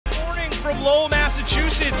from Lowell,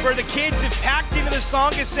 Massachusetts, where the kids have packed into the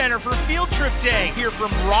Tsongas Center for field trip day. Here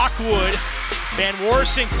from Rockwood, Van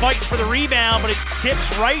Warsing fighting for the rebound, but it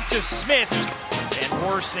tips right to Smith. Van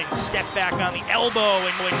Warsing step back on the elbow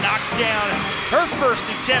and knocks down her first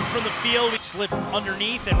attempt from the field. We slip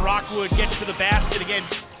underneath, and Rockwood gets to the basket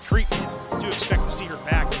against treatment. Do expect to see her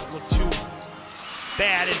back. Doesn't look too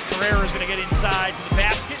bad as Carrera's going to get inside to the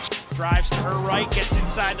basket. Drives to her right, gets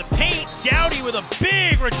inside the paint. Dowdy with a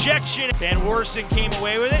big rejection. Van Warsing came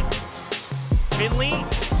away with it. Finley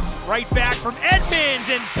right back from Edmonds,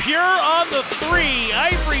 and pure on the three.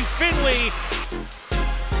 Ivory Finley.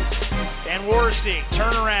 Van Warsing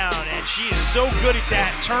turnaround, and she is so good at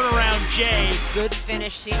that turnaround J. Good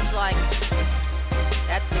finish, seems like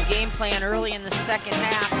that's the game plan early in the second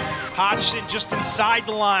half. Hodgson just inside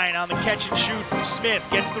the line on the catch and shoot from Smith.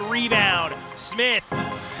 Gets the rebound. Smith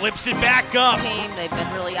flips it back up. They've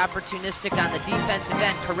been really opportunistic on the defensive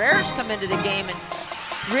end. Carrera's come into the game and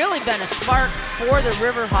really been a spark for the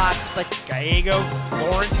Riverhawks. But Gallego,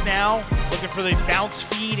 Lawrence now looking for the bounce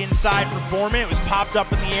feed inside for Borman. It was popped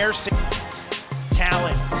up in the air.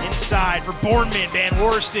 Talent inside for Bournemouth. Van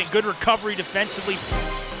Warsing, good recovery defensively.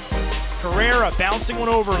 Carrera bouncing one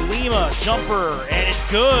over Lima, jumper, and it's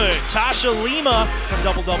good. Tasha Lima, a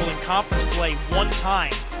double-double in conference play one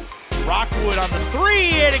time. Rockwood on the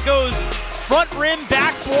three, and it goes front rim,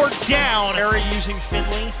 backboard down. Carrera using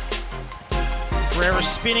Finley. Carrera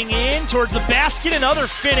spinning in towards the basket, another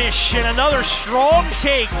finish, and another strong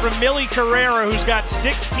take from Millie Carrera, who's got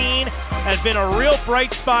 16, has been a real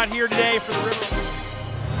bright spot here today for the River.